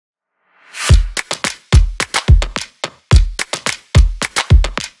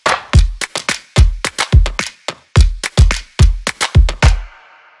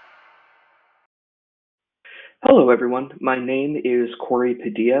Hello, everyone. My name is Cory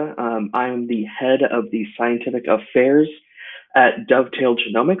Padilla. I'm the head of the scientific affairs at Dovetail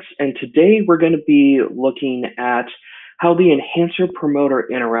Genomics, and today we're going to be looking at how the enhancer-promoter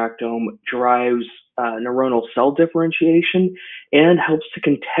interactome drives neuronal cell differentiation and helps to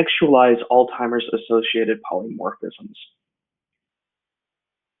contextualize Alzheimer's associated polymorphisms.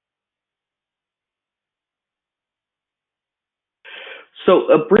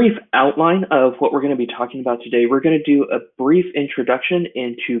 So a brief outline of what we're going to be talking about today. We're going to do a brief introduction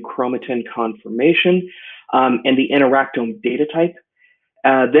into chromatin conformation and the interactome data type.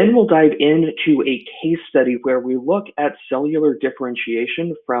 Then we'll dive into a case study where we look at cellular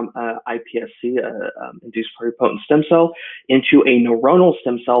differentiation from iPSC, induced pluripotent stem cell, into a neuronal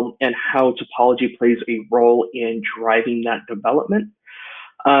stem cell and how topology plays a role in driving that development.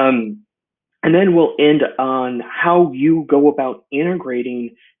 And then we'll end on how you go about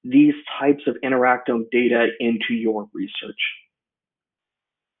integrating these types of interactome data into your research.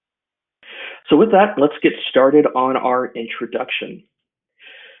 So with that, let's get started on our introduction.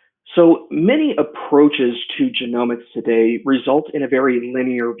 So many approaches to genomics today result in a very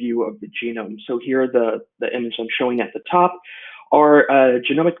linear view of the genome. So here, the image I'm showing at the top are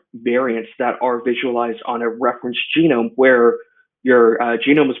genomic variants that are visualized on a reference genome where your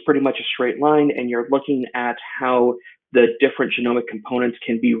genome is pretty much a straight line, and you're looking at how the different genomic components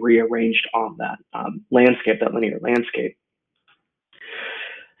can be rearranged on that landscape, that linear landscape.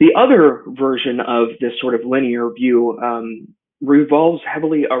 The other version of this sort of linear view revolves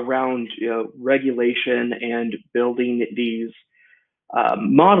heavily around regulation and building these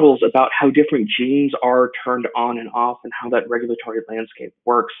models about how different genes are turned on and off and how that regulatory landscape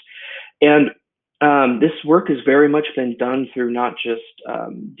works. And this work has very much been done through not just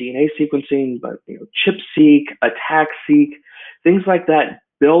DNA sequencing, but ChIP-seq, ATAC-seq, things like that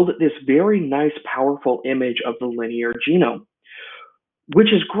build this very nice, powerful image of the linear genome,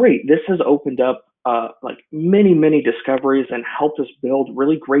 which is great. This has opened up like many discoveries and helped us build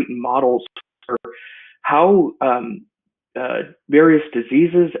really great models for how various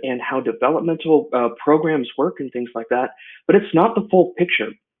diseases and how developmental programs work and things like that. But it's not the full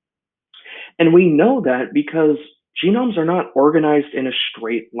picture. And we know that because genomes are not organized in a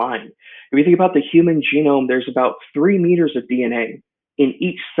straight line. If you think about the human genome, there's about 3 meters of DNA in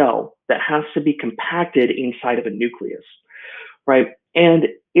each cell that has to be compacted inside of a nucleus, right? And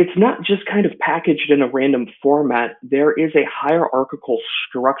it's not just kind of packaged in a random format. There is a hierarchical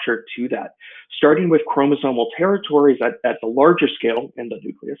structure to that, starting with chromosomal territories at the larger scale in the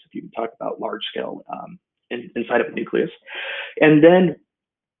nucleus, if you can talk about large scale inside of a nucleus. And then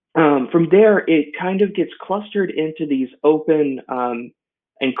from there, it kind of gets clustered into these open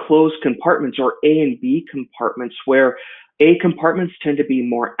and closed compartments, or A and B compartments, where A compartments tend to be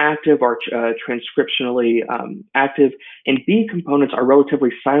more active or transcriptionally active, and B components are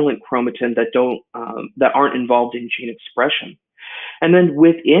relatively silent chromatin that aren't involved in gene expression. And then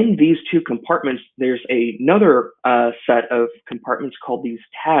within these two compartments, there's another set of compartments called these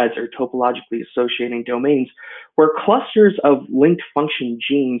TADs, or topologically associating domains, where clusters of linked function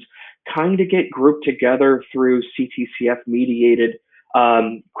genes kind of get grouped together through CTCF-mediated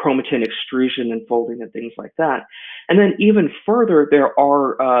chromatin extrusion and folding and things like that. And then even further, there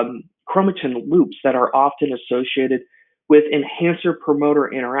are chromatin loops that are often associated with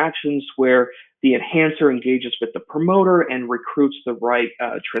enhancer-promoter interactions, where the enhancer engages with the promoter and recruits the right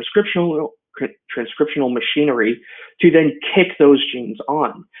transcriptional machinery to then kick those genes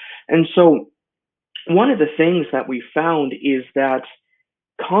on. And so one of the things that we found is that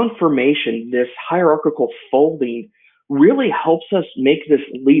conformation, this hierarchical folding, really helps us make this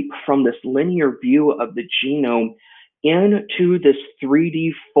leap from this linear view of the genome into this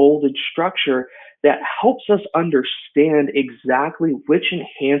 3D folded structure that helps us understand exactly which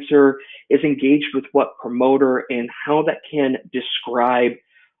enhancer is engaged with what promoter and how that can describe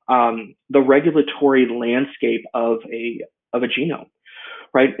the regulatory landscape of a genome,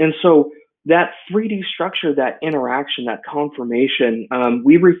 right? And so that 3D structure, that interaction, that conformation,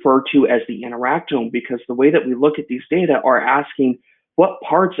 we refer to as the interactome, because the way that we look at these data are asking what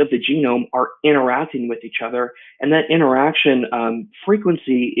parts of the genome are interacting with each other, and that interaction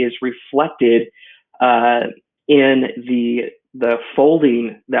frequency is reflected in the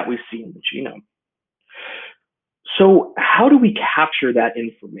folding that we see in the genome. So how do we capture that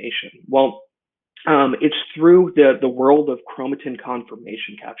information? Well, it's through the world of chromatin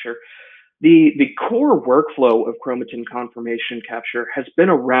conformation capture. The core workflow of chromatin conformation capture has been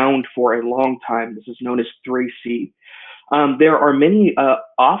around for a long time. This is known as 3C. There are many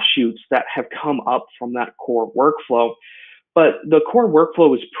offshoots that have come up from that core workflow, but the core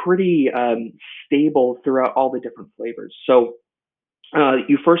workflow is pretty stable throughout all the different flavors. So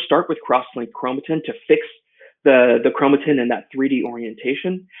you first start with cross-linked chromatin to fix the chromatin in that 3D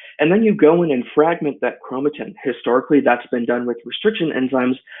orientation, and then you go in and fragment that chromatin. Historically, that's been done with restriction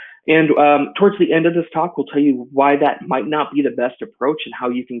enzymes, and towards the end of this talk, we'll tell you why that might not be the best approach and how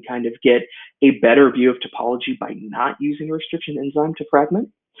you can kind of get a better view of topology by not using a restriction enzyme to fragment.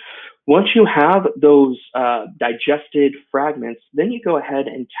 Once you have those digested fragments, then you go ahead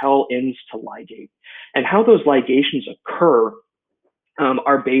and tell ends to ligate. And how those ligations occur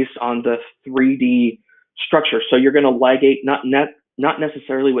are based on the 3D structure. So you're going to ligate not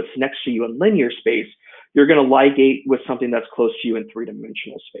necessarily what's next to you in linear space. You're going to ligate with something that's close to you in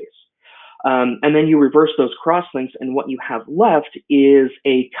three-dimensional space. And then you reverse those crosslinks, and what you have left is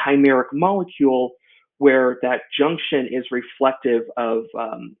a chimeric molecule where that junction is reflective of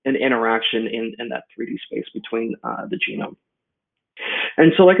an interaction in that 3D space between the genome.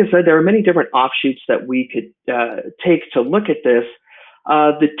 And so, like I said, there are many different offshoots that we could take to look at this.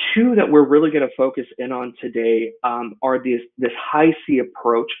 The two that we're really going to focus in on today are this high-C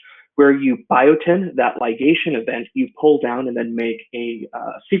approach, where you biotin that ligation event, you pull down and then make a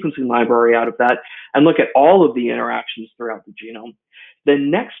sequencing library out of that and look at all of the interactions throughout the genome. The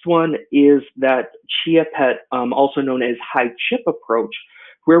next one is that ChIP-seq, also known as high ChIP approach,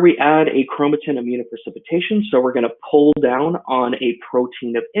 where we add a chromatin immunoprecipitation. So we're going to pull down on a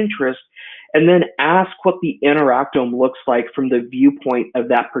protein of interest and then ask what the interactome looks like from the viewpoint of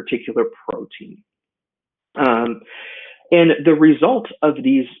that particular protein. And the result of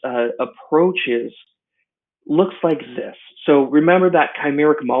these approaches looks like this. So remember that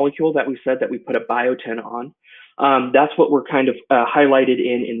chimeric molecule that we said that we put a biotin on? That's what we're kind of highlighted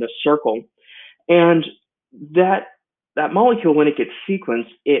in the circle. And that molecule, when it gets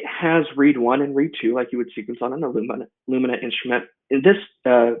sequenced, it has read 1 and read 2, like you would sequence on an Illumina instrument. In this,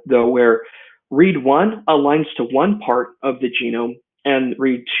 though, where read 1 aligns to one part of the genome and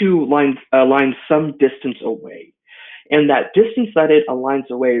read 2 aligns some distance away. And that distance that it aligns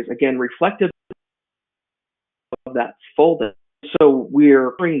away is, again, reflective of that fold. So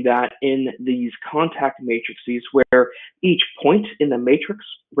we're putting that in these contact matrices where each point in the matrix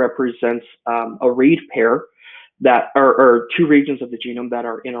represents a read pair that are 2 regions of the genome that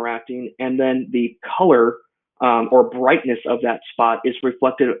are interacting, and then the color or brightness of that spot is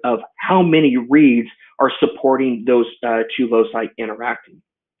reflective of how many reads are supporting those 2 loci interacting.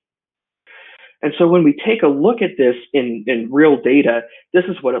 And so when we take a look at this in real data, this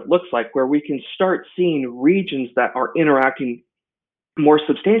is what it looks like, where we can start seeing regions that are interacting more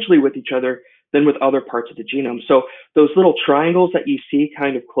substantially with each other than with other parts of the genome. So those little triangles that you see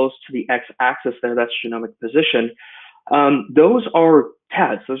kind of close to the x-axis there, that's genomic position, those are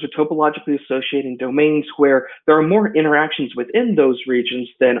TADs. Those are topologically associating domains where there are more interactions within those regions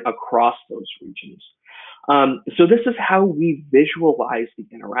than across those regions. So this is how we visualize the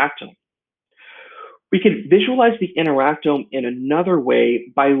interactome. We can visualize the interactome in another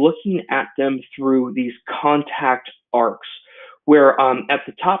way by looking at them through these contact arcs, where at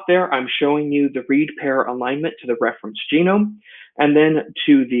the top there, I'm showing you the read pair alignment to the reference genome. And then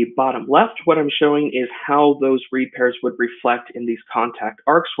to the bottom left, what I'm showing is how those read pairs would reflect in these contact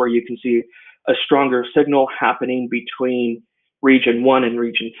arcs, where you can see a stronger signal happening between region 1 and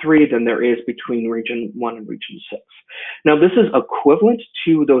region 3 than there is between region 1 and region 6. Now, this is equivalent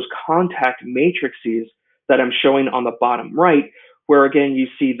to those contact matrices that I'm showing on the bottom right, where again, you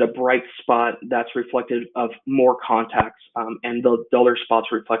see the bright spot that's reflective of more contacts and the duller spots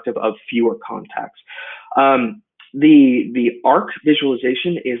reflective of fewer contacts. The arc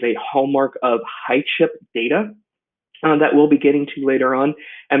visualization is a hallmark of high ChIP data that we'll be getting to later on.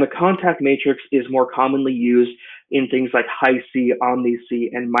 And the contact matrix is more commonly used in things like high-C,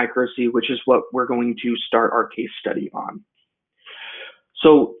 omni-C, and micro-C, which is what we're going to start our case study on.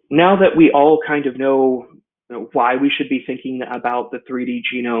 So now that we all kind of know why we should be thinking about the 3D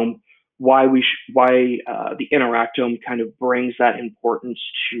genome, why the interactome kind of brings that importance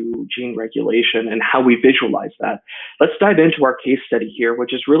to gene regulation and how we visualize that, let's dive into our case study here,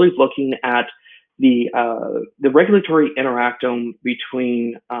 which is really looking at the regulatory interactome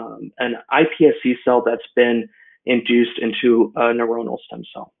between an iPSC cell that's been induced into a neuronal stem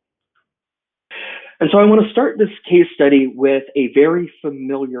cell. And so I want to start this case study with a very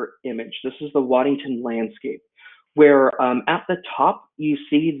familiar image. This is the Waddington landscape, where at the top, you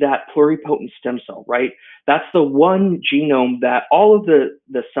see that pluripotent stem cell, right? That's the one genome that all of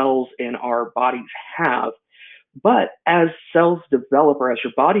the cells in our bodies have. But as cells develop, or as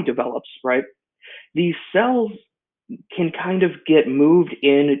your body develops, right, these cells can kind of get moved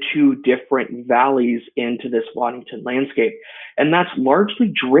into different valleys into this Waddington landscape. And that's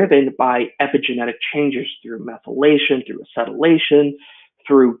largely driven by epigenetic changes through methylation, through acetylation,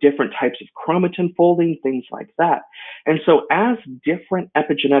 through different types of chromatin folding, things like that. And so as different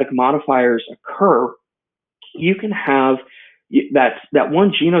epigenetic modifiers occur, you can have that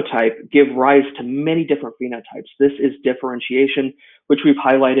one genotype give rise to many different phenotypes. This is differentiation, which we've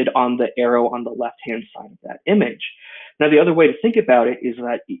highlighted on the arrow on the left-hand side of that image. Now, the other way to think about it is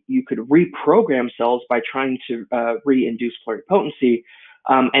that you could reprogram cells by trying to re-induce pluripotency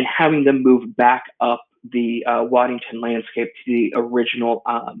and having them move back up the Waddington landscape to the original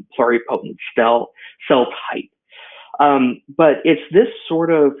pluripotent cell type. But it's this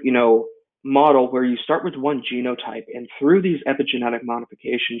sort of, model where you start with one genotype, and through these epigenetic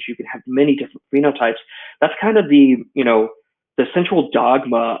modifications, you can have many different phenotypes. That's kind of the central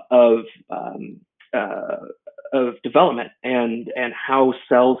dogma of development and how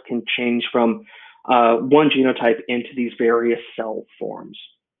cells can change from one genotype into these various cell forms.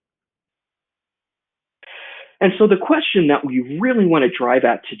 And so the question that we really want to drive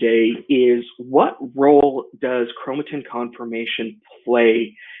at today is, what role does chromatin conformation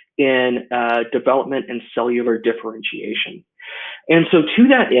play in development and cellular differentiation? And so to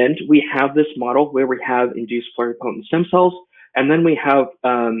that end, we have this model where we have induced pluripotent stem cells, and then we have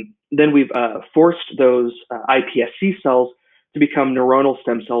we've forced those iPSC cells to become neuronal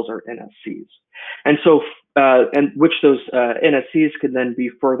stem cells, or NSCs. And so, which those NSCs can then be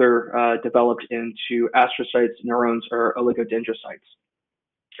further developed into astrocytes, neurons, or oligodendrocytes.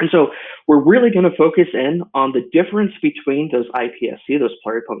 And so we're really going to focus in on the difference between those iPSC, those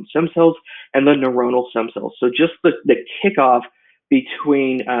pluripotent stem cells, and the neuronal stem cells. So just the kickoff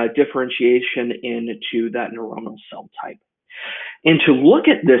between differentiation into that neuronal cell type. And to look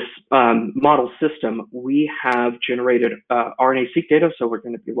at this model system, we have generated RNA-seq data. So we're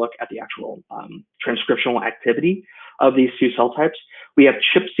going to be look at the actual transcriptional activity of these two cell types. We have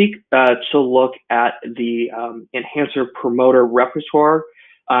ChIP-seq to look at the enhancer promoter repertoire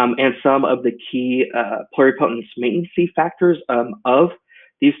and some of the key pluripotent maintenance factors of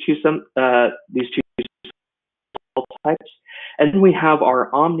these two cell types. And then we have our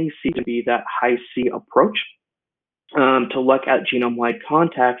Omni-seq to be that high-C approach to look at genome-wide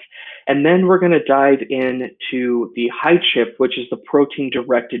contacts. And then we're going to dive into the high-ChIP, which is the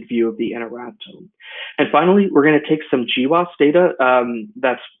protein-directed view of the interactome. And finally, we're going to take some GWAS data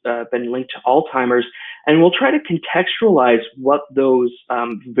that's been linked to Alzheimer's, and we'll try to contextualize what those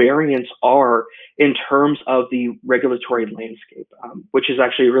variants are in terms of the regulatory landscape, which is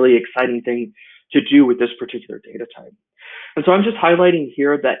actually a really exciting thing to do with this particular data type. And so I'm just highlighting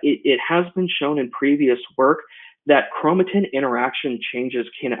here that it has been shown in previous work that chromatin interaction changes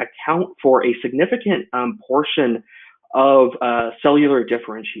can account for a significant portion of cellular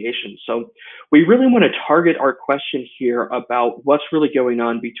differentiation. So we really want to target our question here about what's really going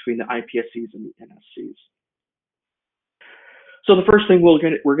on between the iPSCs and the NSCs. So the first thing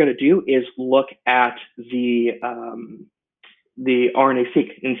we're going to do is look at the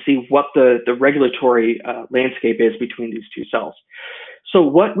RNA-seq and see what the regulatory landscape is between these two cells. So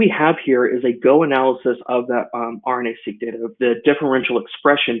what we have here is a Go analysis of that RNA-seq data, of the differential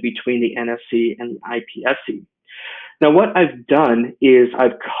expression between the NSC and the iPSC. Now, what I've done is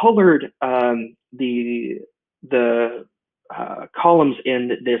I've colored the columns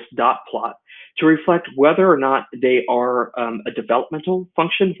in this dot plot to reflect whether or not they are a developmental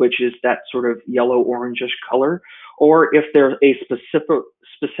function, which is that sort of yellow-orangish color, or if they're a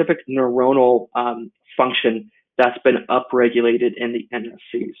specific neuronal function that's been upregulated in the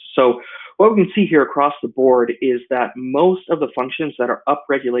NSCs. So what we can see here across the board is that most of the functions that are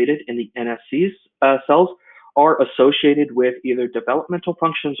upregulated in the NSCs cells are associated with either developmental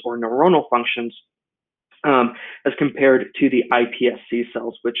functions or neuronal functions, as compared to the iPSC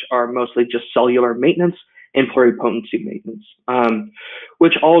cells, which are mostly just cellular maintenance and pluripotency maintenance,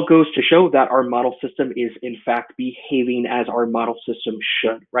 which all goes to show that our model system is in fact behaving as our model system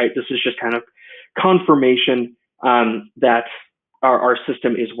should, right? This is just kind of confirmation that our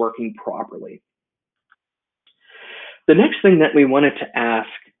system is working properly. The next thing that we wanted to ask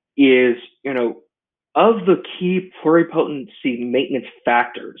is, of the key pluripotency maintenance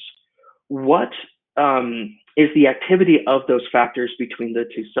factors, what is the activity of those factors between the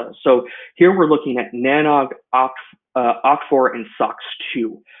two cells? So here we're looking at NANOG, OCT4, and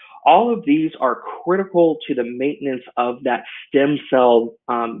SOX2. All of these are critical to the maintenance of that stem cell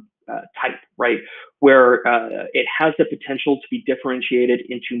type, right? Where it has the potential to be differentiated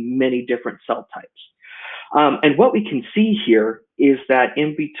into many different cell types. And what we can see here is that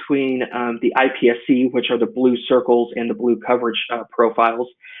in between the iPSC, which are the blue circles and the blue coverage profiles,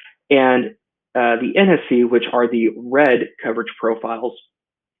 and the NSC, which are the red coverage profiles.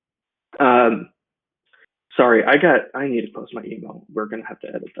 Sorry, I need to post my email. We're going to have to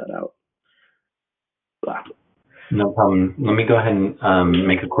edit that out. Blah. No problem. Let me go ahead and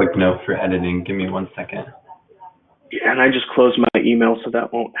make a quick note for editing. Give me 1 second. Yeah, and I just closed my email, so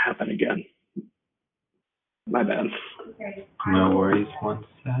that won't happen again. My bad. No worries. 1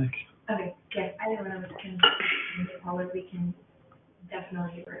 sec. Okay, yes, either one of us can call it. We can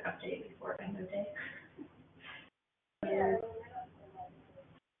definitely update before end of day.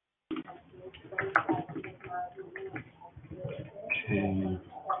 Okay.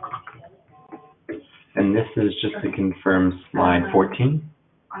 And this is just to confirm slide 14?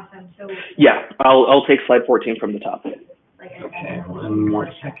 Awesome. So yeah, I'll take slide 14 from the top. Like okay, 1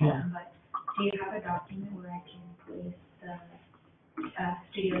 more second. But do you have a document where I can place the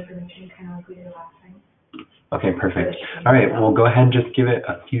studio information kind of like we did last time? Okay, perfect. All right, well, go ahead and just give it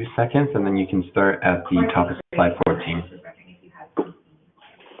a few seconds, and then you can start at the top of slide 14.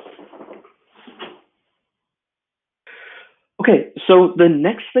 Okay, so the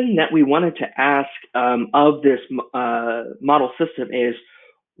next thing that we wanted to ask of this model system is,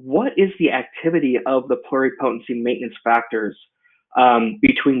 what is the activity of the pluripotency maintenance factors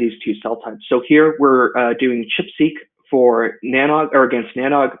between these two cell types? So here we're doing ChIP-seq for NANOG, or against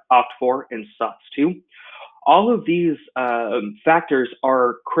NANOG, OCT4, and SOTS2. All of these factors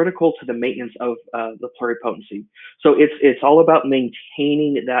are critical to the maintenance of the pluripotency. So it's all about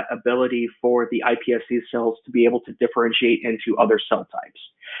maintaining that ability for the iPSC cells to be able to differentiate into other cell types.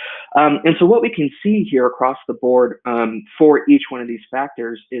 And so what we can see here across the board for each one of these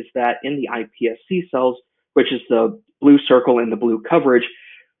factors is that in the iPSC cells, which is the blue circle and the blue coverage,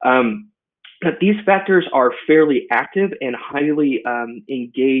 that these factors are fairly active and highly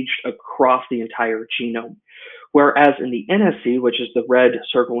engaged across the entire genome. Whereas in the NSC, which is the red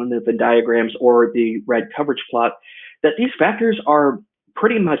circle in the Venn diagrams or the red coverage plot, that these factors are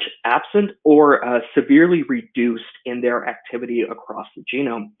pretty much absent or severely reduced in their activity across the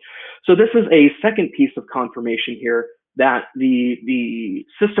genome. So this is a second piece of confirmation here that the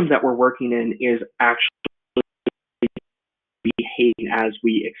system that we're working in is actually behaving as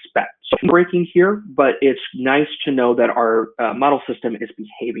we expect. So breaking here, but it's nice to know that our model system is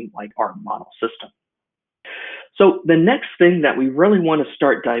behaving like our model system. So the next thing that we really want to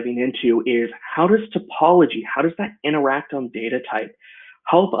start diving into is, how does topology, how does that Interactome data type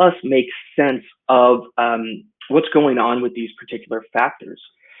help us make sense of what's going on with these particular factors?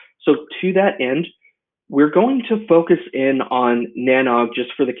 So to that end, we're going to focus in on NANOG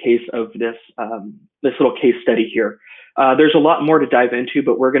just for the case of this, this little case study here. There's a lot more to dive into,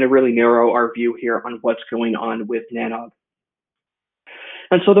 but we're going to really narrow our view here on what's going on with NANOG.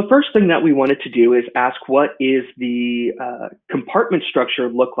 And so the first thing that we wanted to do is ask, what is the compartment structure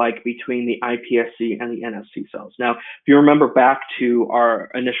look like between the iPSC and the NSC cells? Now, if you remember back to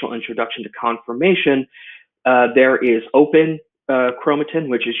our initial introduction to conformation, there is open chromatin,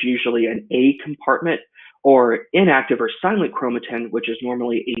 which is usually an A compartment, or inactive or silent chromatin, which is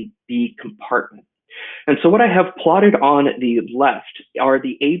normally a B compartment. And so what I have plotted on the left are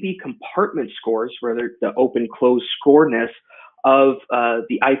the AB compartment scores, rather the open-closed scoreness of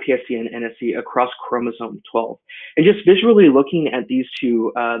the iPSC and NSC across chromosome 12. And just visually looking at these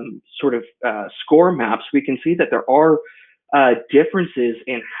two sort of score maps, we can see that there are differences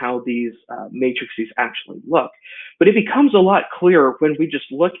in how these matrices actually look. But it becomes a lot clearer when we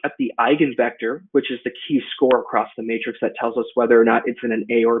just look at the eigenvector, which is the key score across the matrix that tells us whether or not it's in an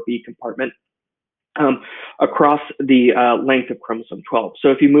A or B compartment, across the length of chromosome 12.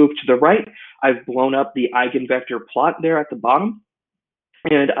 So if you move to the right, I've blown up the eigenvector plot there at the bottom,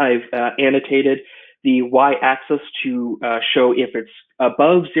 and I've annotated the y-axis to show if it's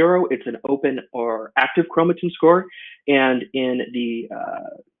above 0, it's an open or active chromatin score, and in the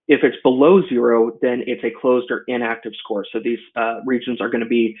if it's below 0, then it's a closed or inactive score. So these regions are going to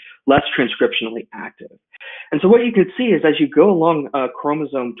be less transcriptionally active. And so what you can see is, as you go along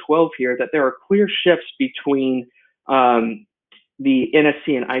chromosome 12 here, that there are clear shifts between the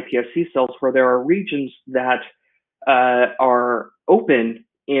NSC and iPSC cells, where there are regions that are open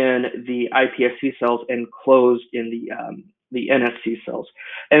in the iPSC cells and closed in the NSC cells,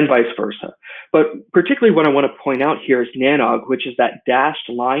 and vice versa. But particularly what I want to point out here is NANOG, which is that dashed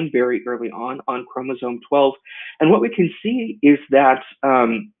line very early on chromosome 12. And what we can see is that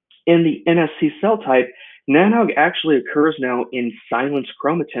in the NSC cell type, NANOG actually occurs now in silenced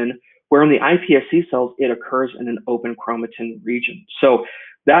chromatin, where in the iPSC cells, it occurs in an open chromatin region. So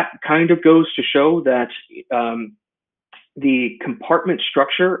that kind of goes to show that the compartment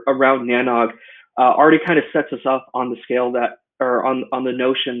structure around NANOG already kind of sets us up on the scale that, or on the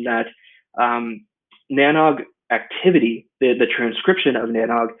notion that NANOG activity, the transcription of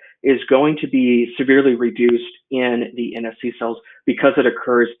NANOG, is going to be severely reduced in the NSC cells because it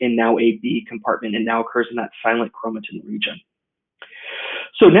occurs in now a B compartment and now occurs in that silent chromatin region.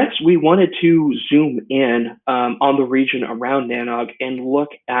 So next, we wanted to zoom in on the region around NANOG and look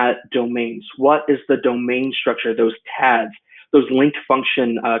at domains. What is the domain structure, those TADs, those linked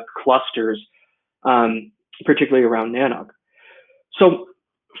function clusters, particularly around NANOG? So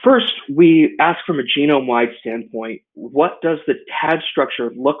first, we ask from a genome-wide standpoint, what does the TAD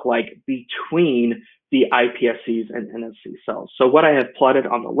structure look like between the iPSCs and NSC cells? So what I have plotted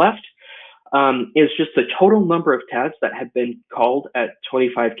on the left is just the total number of TADs that have been called at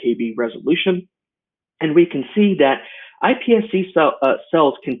 25 kb resolution. And we can see that iPSC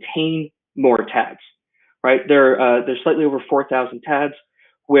cells contain more TADs, right? They're slightly over 4,000 TADs,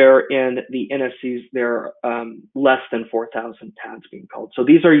 where in the NSCs, there are less than 4,000 TADs being called. So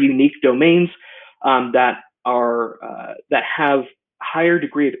these are unique domains that have higher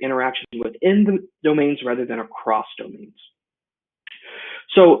degree of interaction within the domains rather than across domains.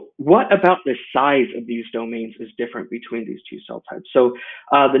 So what about the size of these domains is different between these two cell types? So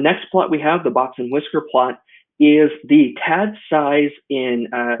the next plot we have, the box and whisker plot, is the TAD size in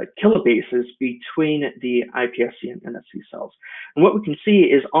kilobases between the iPSC and NSC cells. And what we can see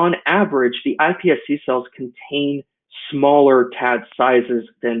is, on average, the iPSC cells contain smaller TAD sizes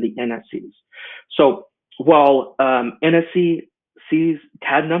than the NSCs. So while NSC's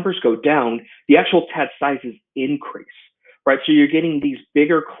TAD numbers go down, the actual TAD sizes increase, right? So you're getting these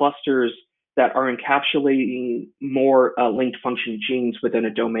bigger clusters that are encapsulating more linked function genes within a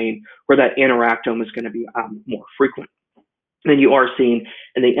domain, where that interactome is going to be more frequent than you are seeing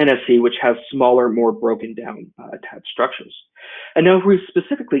in the NSC, which has smaller, more broken down TAD structures. And now if we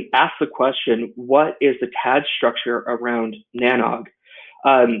specifically ask the question, what is the TAD structure around NANOG?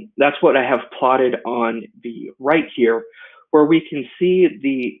 That's what I have plotted on the right here, where we can see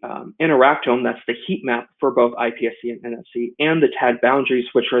the interactome, that's the heat map for both iPSC and NSC, and the TAD boundaries,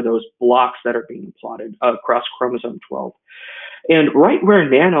 which are those blocks that are being plotted across chromosome 12. And right where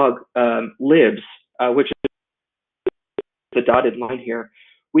NANOG lives, which is the dotted line here,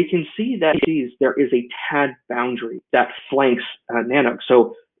 we can see that there is a TAD boundary that flanks NANOG.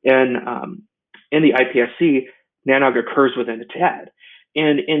 So in the iPSC, NANOG occurs within a TAD.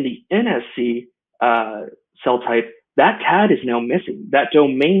 And in the NSC cell type, that TAD is now missing. That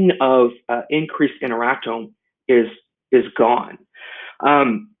domain of increased interactome is gone.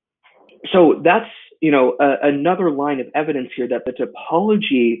 So that's another line of evidence here that the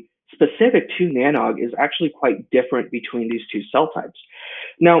topology specific to NANOG is actually quite different between these two cell types.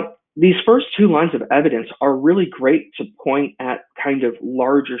 Now, these first two lines of evidence are really great to point at kind of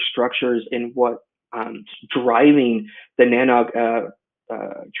larger structures in what driving the NANOG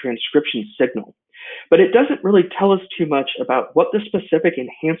transcription signal. But it doesn't really tell us too much about what the specific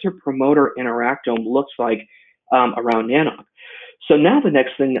enhancer-promoter interactome looks like around NANOG. So now the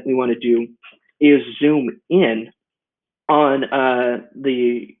next thing that we want to do is zoom in on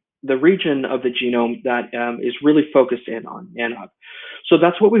the region of the genome that is really focused in on NANOG. So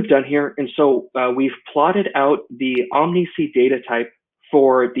that's what we've done here. And so we've plotted out the OmniC data type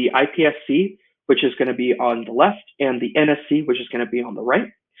for the iPSC, which is going to be on the left, and the NSC, which is going to be on the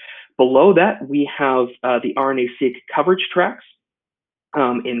right. Below that, we have the RNA-seq coverage tracks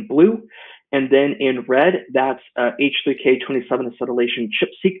in blue. And then in red, that's H3K27 acetylation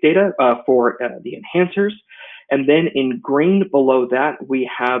ChIP-seq data for the enhancers. And then in green below that, we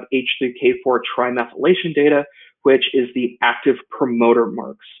have H3K4 trimethylation data, which is the active promoter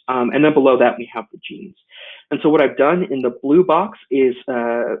marks. And then below that, we have the genes. And so what I've done in the blue box is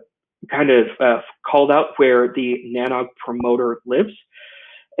kind of called out where the NANOG promoter lives.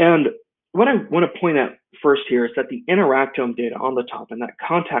 And what I want to point out first here is that the interactome data on the top and that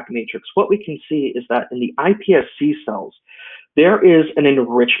contact matrix, what we can see is that in the iPSC cells, there is an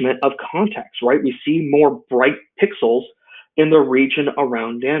enrichment of contacts, right? We see more bright pixels in the region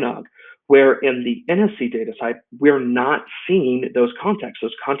around NANOG, where in the NSC data type, we're not seeing those contacts.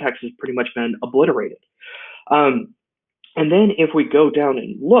 Those contacts have pretty much been obliterated. And then if we go down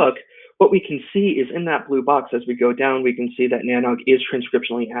and look, what we can see is in that blue box, as we go down, we can see that NANOG is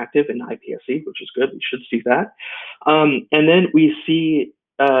transcriptionally active in iPSC, which is good. We should see that. And then we see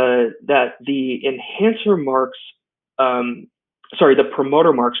that the enhancer marks, the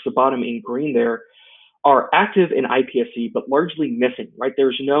promoter marks, the bottom in green there, are active in iPSC, but largely missing, right?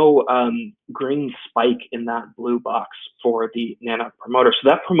 There's no green spike in that blue box for the NANOG promoter. So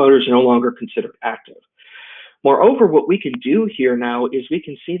that promoter is no longer considered active. Moreover, what we can do here now is we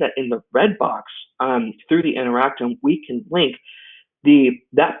can see that in the red box through the interactome, we can link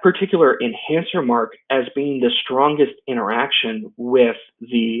that particular enhancer mark as being the strongest interaction with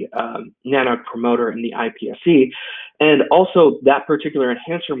the NANOG promoter in the iPSC. And also that particular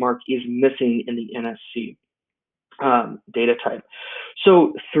enhancer mark is missing in the NSC data type.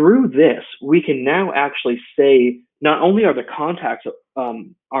 So through this, we can now actually say not only are the contacts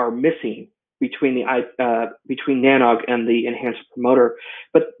are missing between between NANOG and the enhancer promoter,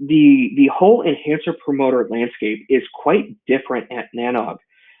 but the whole enhancer promoter landscape is quite different at NANOG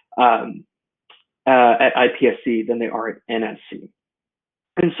at iPSC than they are at NSC.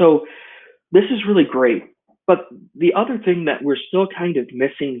 And so this is really great. But the other thing that we're still kind of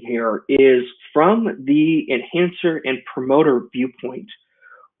missing here is from the enhancer and promoter viewpoint,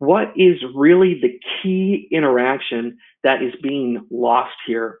 what is really the key interaction that is being lost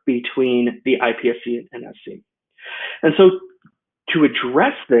here between the iPSC and NSC? And so to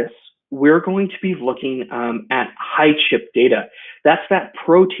address this, we're going to be looking at high ChIP data. That's that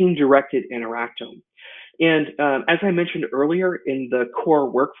protein-directed interactome. And as I mentioned earlier in the core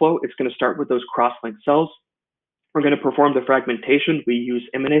workflow, it's going to start with those cross-linked cells. We're going to perform the fragmentation. We use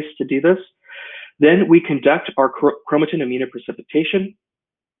imminase to do this. Then we conduct our chromatin immunoprecipitation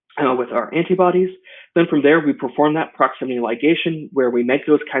with our antibodies. Then from there, we perform that proximity ligation where we make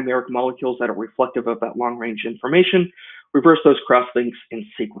those chimeric molecules that are reflective of that long-range information, reverse those cross-links in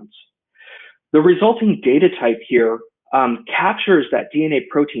sequence. The resulting data type here captures that DNA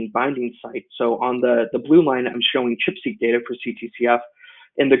protein binding site. So on the blue line, I'm showing ChIP-seq data for CTCF.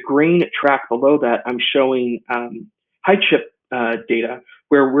 In the green track below that, I'm showing high ChIP data,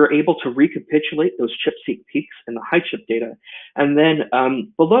 where we're able to recapitulate those ChIP-seq peaks in the high ChIP data. And then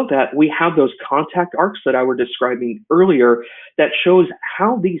below that, we have those contact arcs that I was describing earlier that shows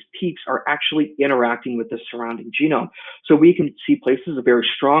how these peaks are actually interacting with the surrounding genome. So we can see places of very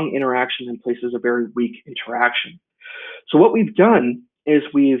strong interaction and places of very weak interaction. So what we've done is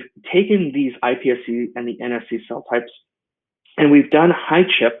we've taken these iPSC and the NSC cell types, and we've done high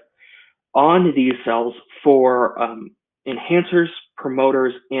ChIP on these cells for enhancers,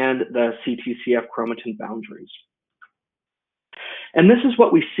 promoters, and the CTCF chromatin boundaries. And this is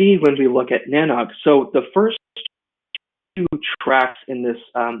what we see when we look at NANOG. So the first two tracks in this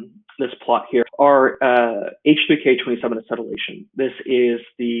this plot here are H3K27 acetylation. This is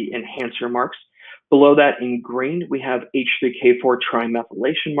the enhancer marks. Below that in green, we have H3K4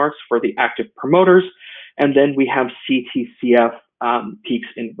 trimethylation marks for the active promoters. And then we have CTCF peaks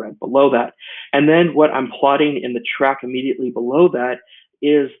in red below that. And then what I'm plotting in the track immediately below that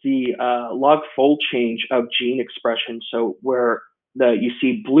is the log fold change of gene expression. So where you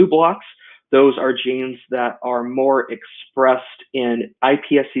see blue blocks, those are genes that are more expressed in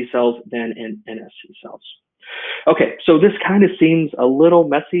iPSC cells than in NSC cells. Okay, so this kind of seems a little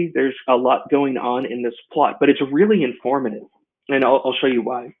messy. There's a lot going on in this plot, but it's really informative, and I'll show you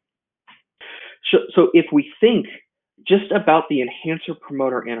why. So if we think just about the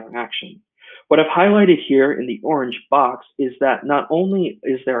enhancer-promoter interaction, what I've highlighted here in the orange box is that not only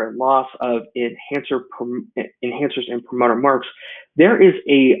is there a loss of enhancers and promoter marks, there is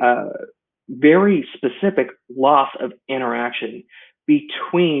a very specific loss of interaction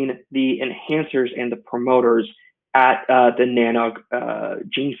between the enhancers and the promoters at the NANOG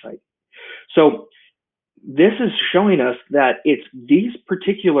gene site. So this is showing us that it's these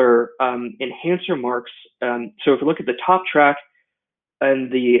particular enhancer marks. So if we look at the top track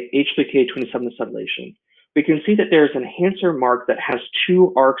and the H3K27 acetylation, we can see that there's an enhancer mark that has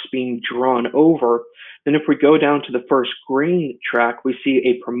two arcs being drawn over. Then if we go down to the first green track, we see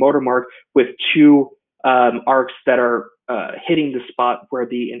a promoter mark with two arcs that are hitting the spot where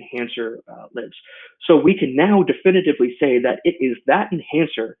the enhancer lives. So we can now definitively say that it is that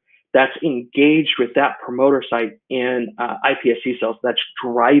enhancer that's engaged with that promoter site in iPSC cells that's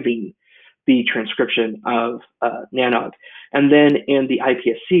driving the transcription of NANOG. And then in the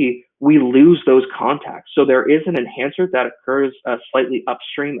iPSC, we lose those contacts. So there is an enhancer that occurs slightly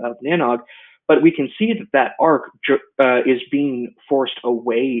upstream of NANOG, but we can see that that arc is being forced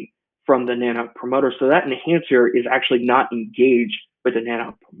away from the NANOG promoter. So that enhancer is actually not engaged with the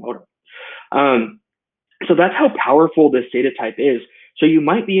NANOG promoter. So that's how powerful this data type is. So you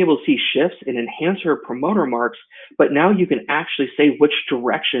might be able to see shifts in enhancer promoter marks, but now you can actually say which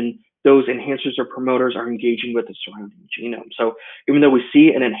direction those enhancers or promoters are engaging with the surrounding genome. So even though we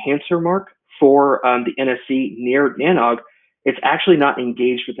see an enhancer mark for the NSC near NANOG, it's actually not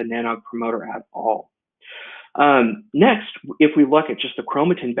engaged with the NANOG promoter at all. Next, if we look at just the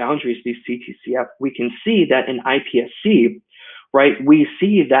chromatin boundaries, these CTCF, we can see that in iPSC, right, we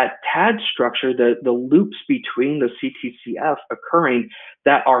see that TAD structure, the loops between the CTCF occurring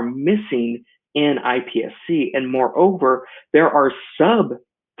that are missing in iPSC. And moreover, there are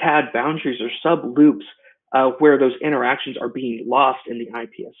sub-TAD boundaries or sub-loops where those interactions are being lost in the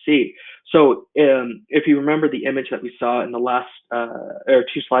iPSC. So if you remember the image that we saw in the last or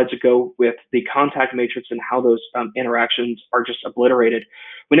 2 slides ago with the contact matrix and how those interactions are just obliterated,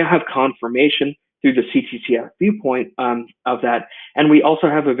 we now have confirmation through the CTCF viewpoint of that. And we also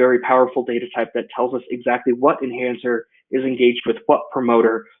have a very powerful data type that tells us exactly what enhancer is engaged with what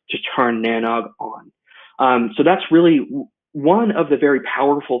promoter to turn NANOG on. So that's really one of the very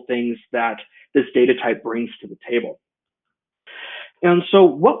powerful things that this data type brings to the table. And so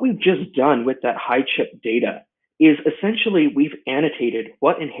what we've just done with that high ChIP data is essentially we've annotated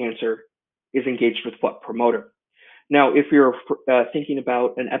what enhancer is engaged with what promoter. Now, if you're thinking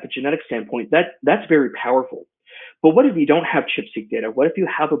about an epigenetic standpoint, that's very powerful. But what if you don't have ChIP-seq data? What if you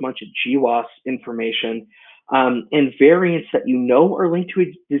have a bunch of GWAS information and variants that you know are linked to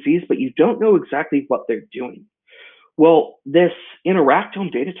a disease, but you don't know exactly what they're doing? Well, this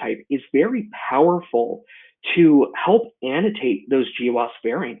Interactome data type is very powerful to help annotate those GWAS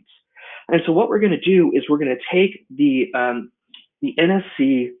variants. And so what we're going to do is we're going to take the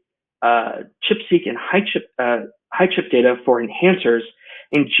NSC ChIP-seq and high ChIP data for enhancers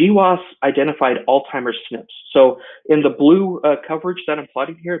and GWAS identified Alzheimer's SNPs. So in the blue coverage that I'm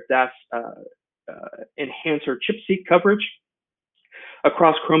plotting here, that's enhancer ChIP-seq coverage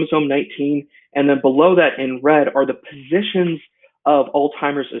across chromosome 19. And then below that in red are the positions of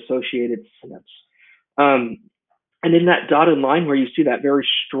Alzheimer's associated SNPs. And in that dotted line where you see that very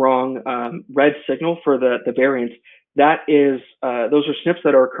strong red signal for the variants, that is, those are SNPs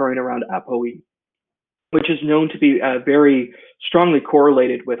that are occurring around APOE, which is known to be very strongly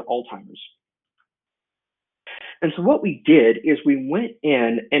correlated with Alzheimer's. And so what we did is we went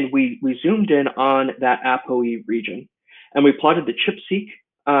in and we zoomed in on that APOE region, and we plotted the ChIP-seq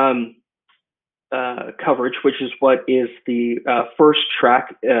coverage, which is what is the first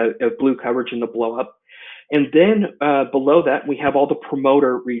track of blue coverage in the blow up. And then below that, we have all the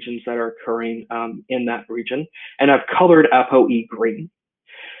promoter regions that are occurring in that region. And I've colored APOE green.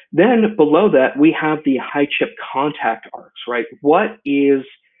 Then below that, we have the high ChIP contact arcs, right? What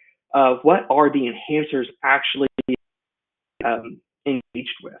are the enhancers actually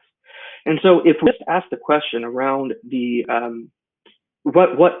engaged with? And so if we just ask the question around the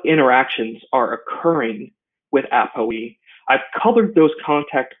what interactions are occurring with APOE, I've colored those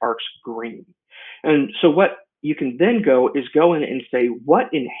contact arcs green. And so what you can then go in and say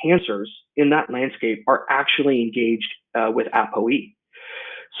what enhancers in that landscape are actually engaged with APOE.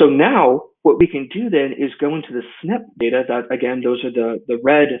 So now what we can do then is go into the SNP data that, again, those are the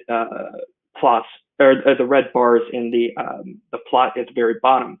red plots, or the red bars in the plot at the very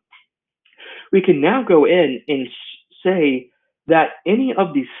bottom. We can now go in and say that any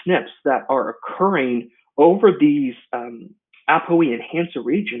of these SNPs that are occurring over these APOE enhancer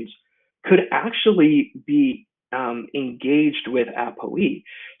regions could actually be engaged with APOE.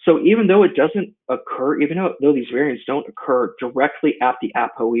 So even though it doesn't occur, even though these variants don't occur directly at the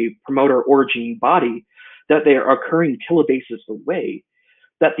APOE promoter or gene body, that they are occurring kilobases away,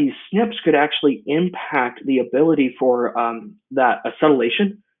 that these SNPs could actually impact the ability for that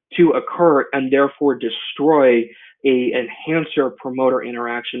acetylation to occur and therefore destroy a enhancer promoter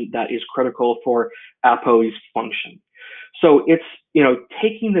interaction that is critical for APOE's function. So it's,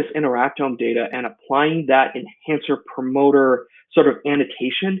 taking this Interactome data and applying that enhancer promoter sort of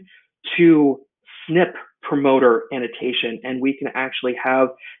annotation to SNP promoter annotation, and we can actually have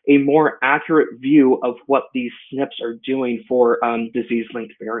a more accurate view of what these SNPs are doing for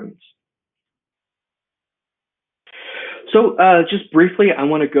disease-linked variants. So just briefly, I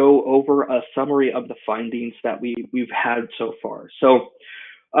want to go over a summary of the findings that we've had so far. So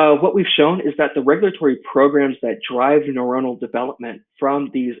what we've shown is that the regulatory programs that drive neuronal development from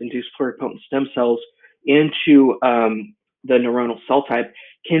these induced pluripotent stem cells into the neuronal cell type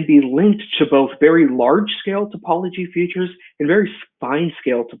can be linked to both very large-scale topology features and very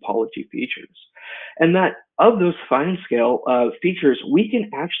fine-scale topology features. And that of those fine-scale features, we can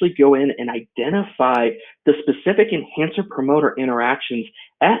actually go in and identify the specific enhancer-promoter interactions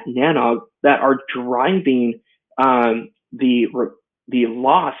at NANOG that are driving the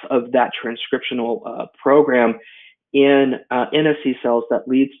loss of that transcriptional program in NSC cells that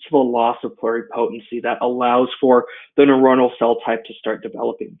leads to the loss of pluripotency that allows for the neuronal cell type to start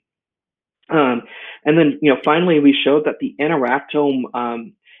developing. And then, finally, we showed that the Interactome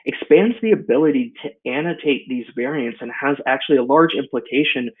expands the ability to annotate these variants and has actually a large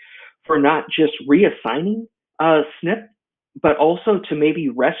implication for not just reassigning SNP, but also to maybe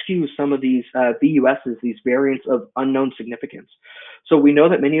rescue some of these VUSs, these variants of unknown significance. So we know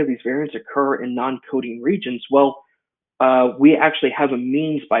that many of these variants occur in non-coding regions. Well, we actually have a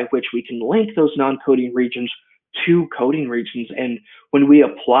means by which we can link those non-coding regions to coding regions. And when we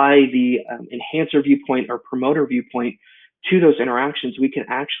apply the enhancer viewpoint or promoter viewpoint to those interactions, we can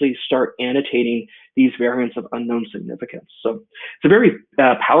actually start annotating these variants of unknown significance. So it's a very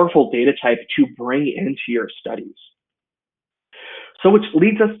powerful data type to bring into your studies. So which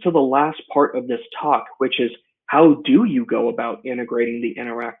leads us to the last part of this talk, which is how do you go about integrating the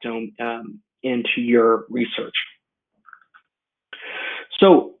Interactome into your research?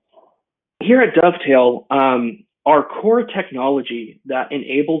 So here at Dovetail, our core technology that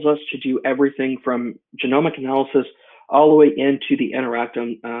enables us to do everything from genomic analysis all the way into the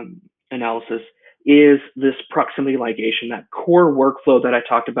Interactome analysis is this proximity ligation, that core workflow that I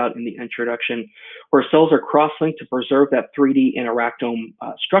talked about in the introduction, where cells are cross-linked to preserve that 3D interactome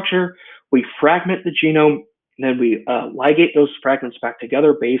structure. We fragment the genome, and then we ligate those fragments back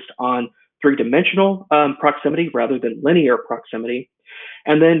together based on three-dimensional proximity rather than linear proximity.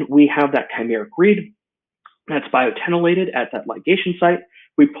 And then we have that chimeric read that's biotenylated at that ligation site.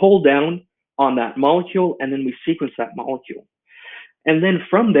 We pull down on that molecule, and then we sequence that molecule. And then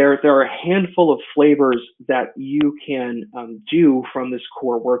from there, there are a handful of flavors that you can do from this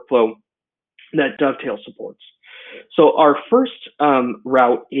core workflow that Dovetail supports. So our first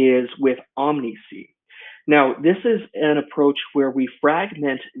route is with OmniC. Now, this is an approach where we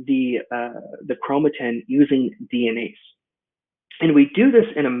fragment the chromatin using DNase. And we do this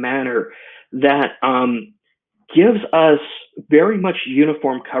in a manner that gives us very much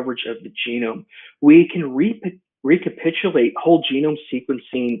uniform coverage of the genome. We can recapitulate whole genome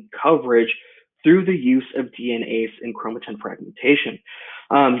sequencing coverage through the use of DNase and chromatin fragmentation.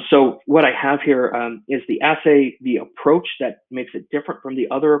 So what I have here is the assay, the approach that makes it different from the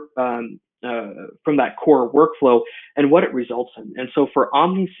other, from that core workflow and what it results in. And so for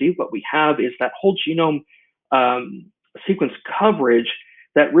OmniC, what we have is that whole genome sequence coverage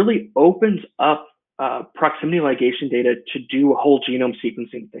that really opens up proximity ligation data to do whole genome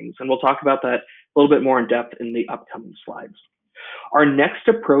sequencing things. And we'll talk about that a little bit more in depth in the upcoming slides. Our next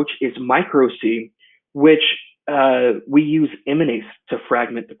approach is micro-C, which we use imminase to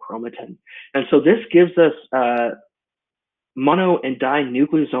fragment the chromatin. And so this gives us mono and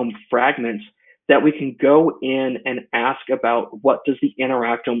dinucleosome fragments that we can go in and ask about what does the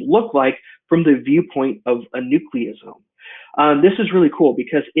interactome look like from the viewpoint of a nucleosome. This is really cool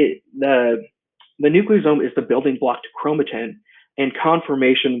because the nucleosome is the building block to chromatin, and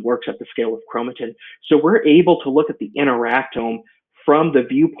conformation works at the scale of chromatin. So we're able to look at the interactome from the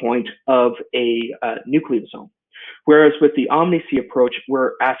viewpoint of a nucleosome. Whereas with the OmniC approach,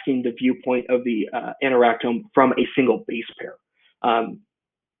 we're asking the viewpoint of the interactome from a single base pair,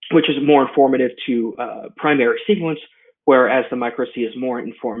 which is more informative to primary sequence, whereas the micro-C is more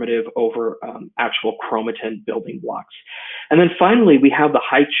informative over actual chromatin building blocks. And then finally, we have the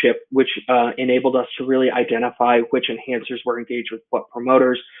high ChIP, which enabled us to really identify which enhancers were engaged with what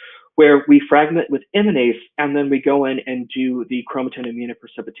promoters, where we fragment with imminase, and then we go in and do the chromatin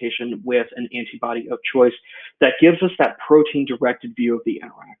immunoprecipitation with an antibody of choice that gives us that protein-directed view of the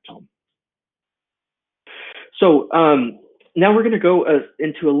interactome. So now we're going to go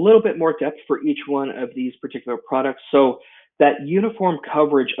into a little bit more depth for each one of these particular products. So that uniform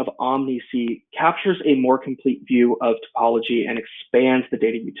coverage of OmniC captures a more complete view of topology and expands the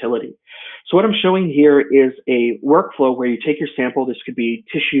data utility. So what I'm showing here is a workflow where you take your sample. This could be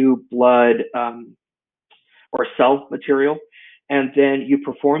tissue, blood, or cell material, and then you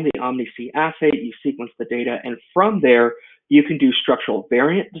perform the OmniC assay, you sequence the data, and from there, you can do structural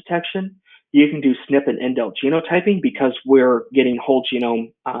variant detection. You can do SNP and indel genotyping because we're getting whole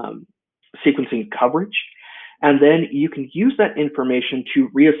genome sequencing coverage. And then you can use that information to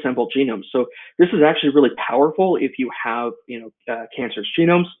reassemble genomes. So this is actually really powerful if you have, cancerous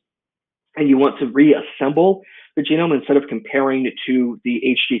genomes and you want to reassemble the genome instead of comparing it to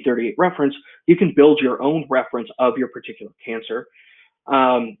the HD38 reference. You can build your own reference of your particular cancer.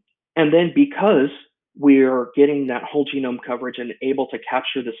 And then because we're getting that whole genome coverage and able to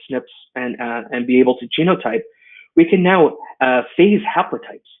capture the SNPs and be able to genotype, we can now phase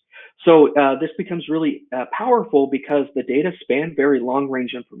haplotypes. So this becomes really powerful because the data span very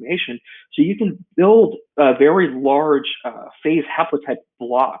long-range information. So you can build very large phase haplotype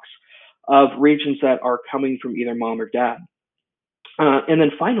blocks of regions that are coming from either mom or dad. And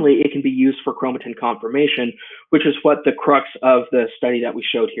then finally, it can be used for chromatin conformation, which is what the crux of the study that we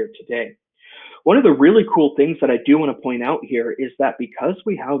showed here today. One of the really cool things that I do want to point out here is that because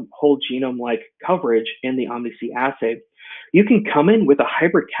we have whole genome-like coverage in the OmniC assay, you can come in with a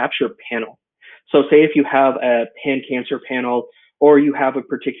hybrid capture panel. So say if you have a pan-cancer panel, or you have a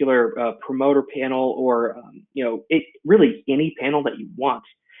particular promoter panel, or really any panel that you want,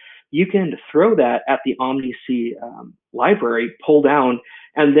 you can throw that at the OmniC library, pull down,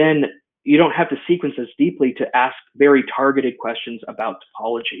 and then you don't have to sequence as deeply to ask very targeted questions about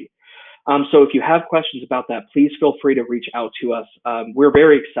topology. So if you have questions about that, please feel free to reach out to us. We're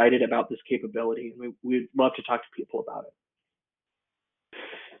very excited about this capability, and we'd love to talk to people about it.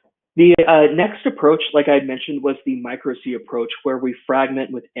 The next approach, like I mentioned, was the micro-C approach, where we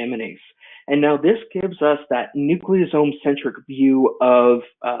fragment with MNase. And now this gives us that nucleosome-centric view of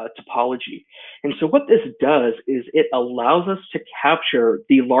topology. And so what this does is it allows us to capture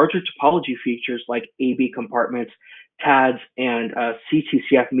the larger topology features like AB compartments, TADs, and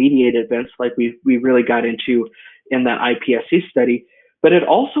CTCF-mediated events like we really got into in that iPSC study. But it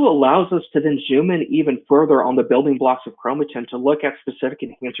also allows us to then zoom in even further on the building blocks of chromatin to look at specific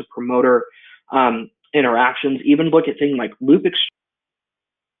enhancer promoter interactions, even look at things like loop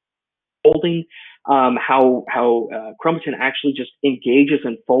folding, how chromatin actually just engages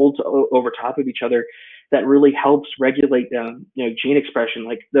and folds over top of each other. That really helps regulate gene expression.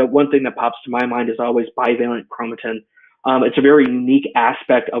 Like the one thing that pops to my mind is always bivalent chromatin. It's a very unique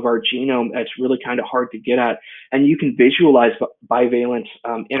aspect of our genome that's really kind of hard to get at. And you can visualize bivalent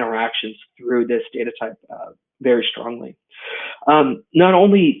interactions through this data type very strongly. Not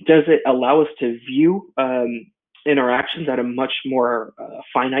only does it allow us to view interactions at a much more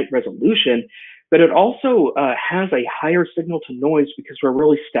finite resolution, but it also has a higher signal to noise because we're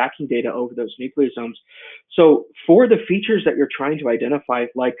really stacking data over those nucleosomes. So for the features that you're trying to identify,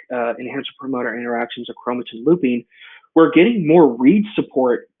 like enhancer promoter interactions or chromatin looping, we're getting more read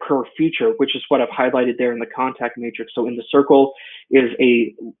support per feature, which is what I've highlighted there in the contact matrix. So in the circle is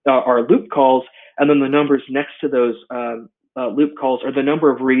our loop calls, and then the numbers next to those loop calls are the number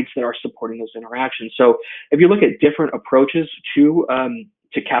of reads that are supporting those interactions. So if you look at different approaches to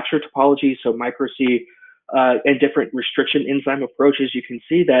capture topology, so micro-C and different restriction enzyme approaches, you can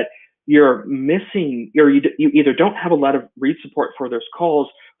see that you're missing, or you either don't have a lot of read support for those calls,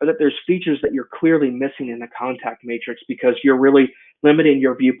 or that there's features that you're clearly missing in the contact matrix because you're really limiting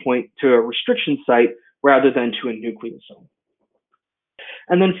your viewpoint to a restriction site rather than to a nucleosome.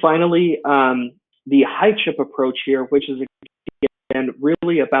 And then finally, the high ChIP approach here, which is again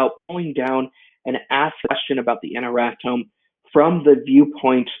really about pulling down and ask a question about the interactome from the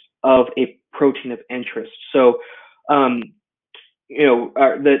viewpoint of a protein of interest. So,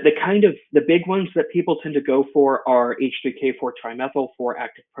 the big ones that people tend to go for are H3K4 trimethyl for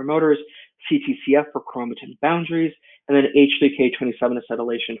active promoters, CTCF for chromatin boundaries, and then H3K27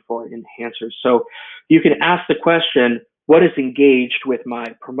 acetylation for enhancers. So you can ask the question, what is engaged with my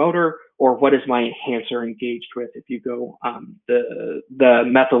promoter, or what is my enhancer engaged with if you go the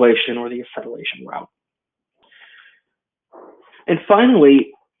methylation or the acetylation route. And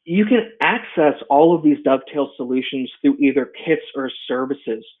finally, you can access all of these Dovetail solutions through either kits or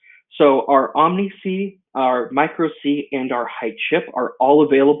services. So our OmniC, our micro-C, and our high ChIP are all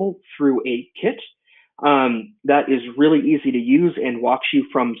available through a kit that is really easy to use and walks you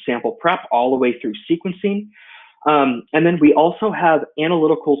from sample prep all the way through sequencing. And then we also have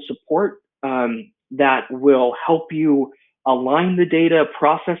analytical support that will help you align the data,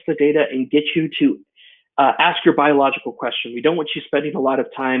 process the data, and get you to ask your biological question. We don't want you spending a lot of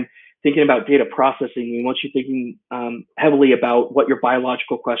time thinking about data processing. We want you thinking heavily about what your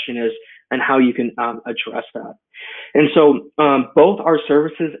biological question is and how you can address that. And so both our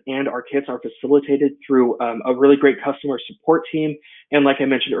services and our kits are facilitated through a really great customer support team. And like I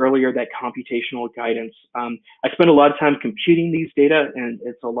mentioned earlier, that computational guidance. I spend a lot of time computing these data, and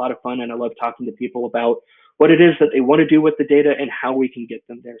it's a lot of fun, and I love talking to people about what it is that they want to do with the data and how we can get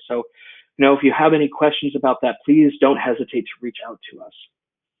them there. So, if you have any questions about that, please don't hesitate to reach out to us.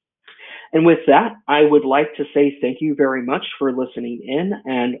 And with that, I would like to say thank you very much for listening in,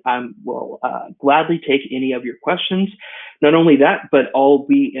 and I will gladly take any of your questions. Not only that, but I'll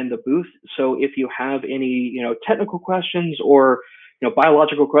be in the booth. So if you have any, technical questions or,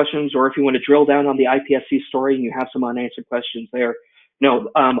 biological questions, or if you want to drill down on the iPSC story and you have some unanswered questions there,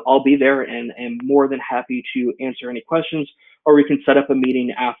 I'll be there and am more than happy to answer any questions, or we can set up a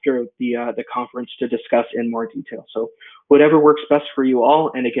meeting after the conference to discuss in more detail. So whatever works best for you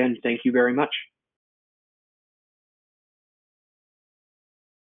all. And again, thank you very much.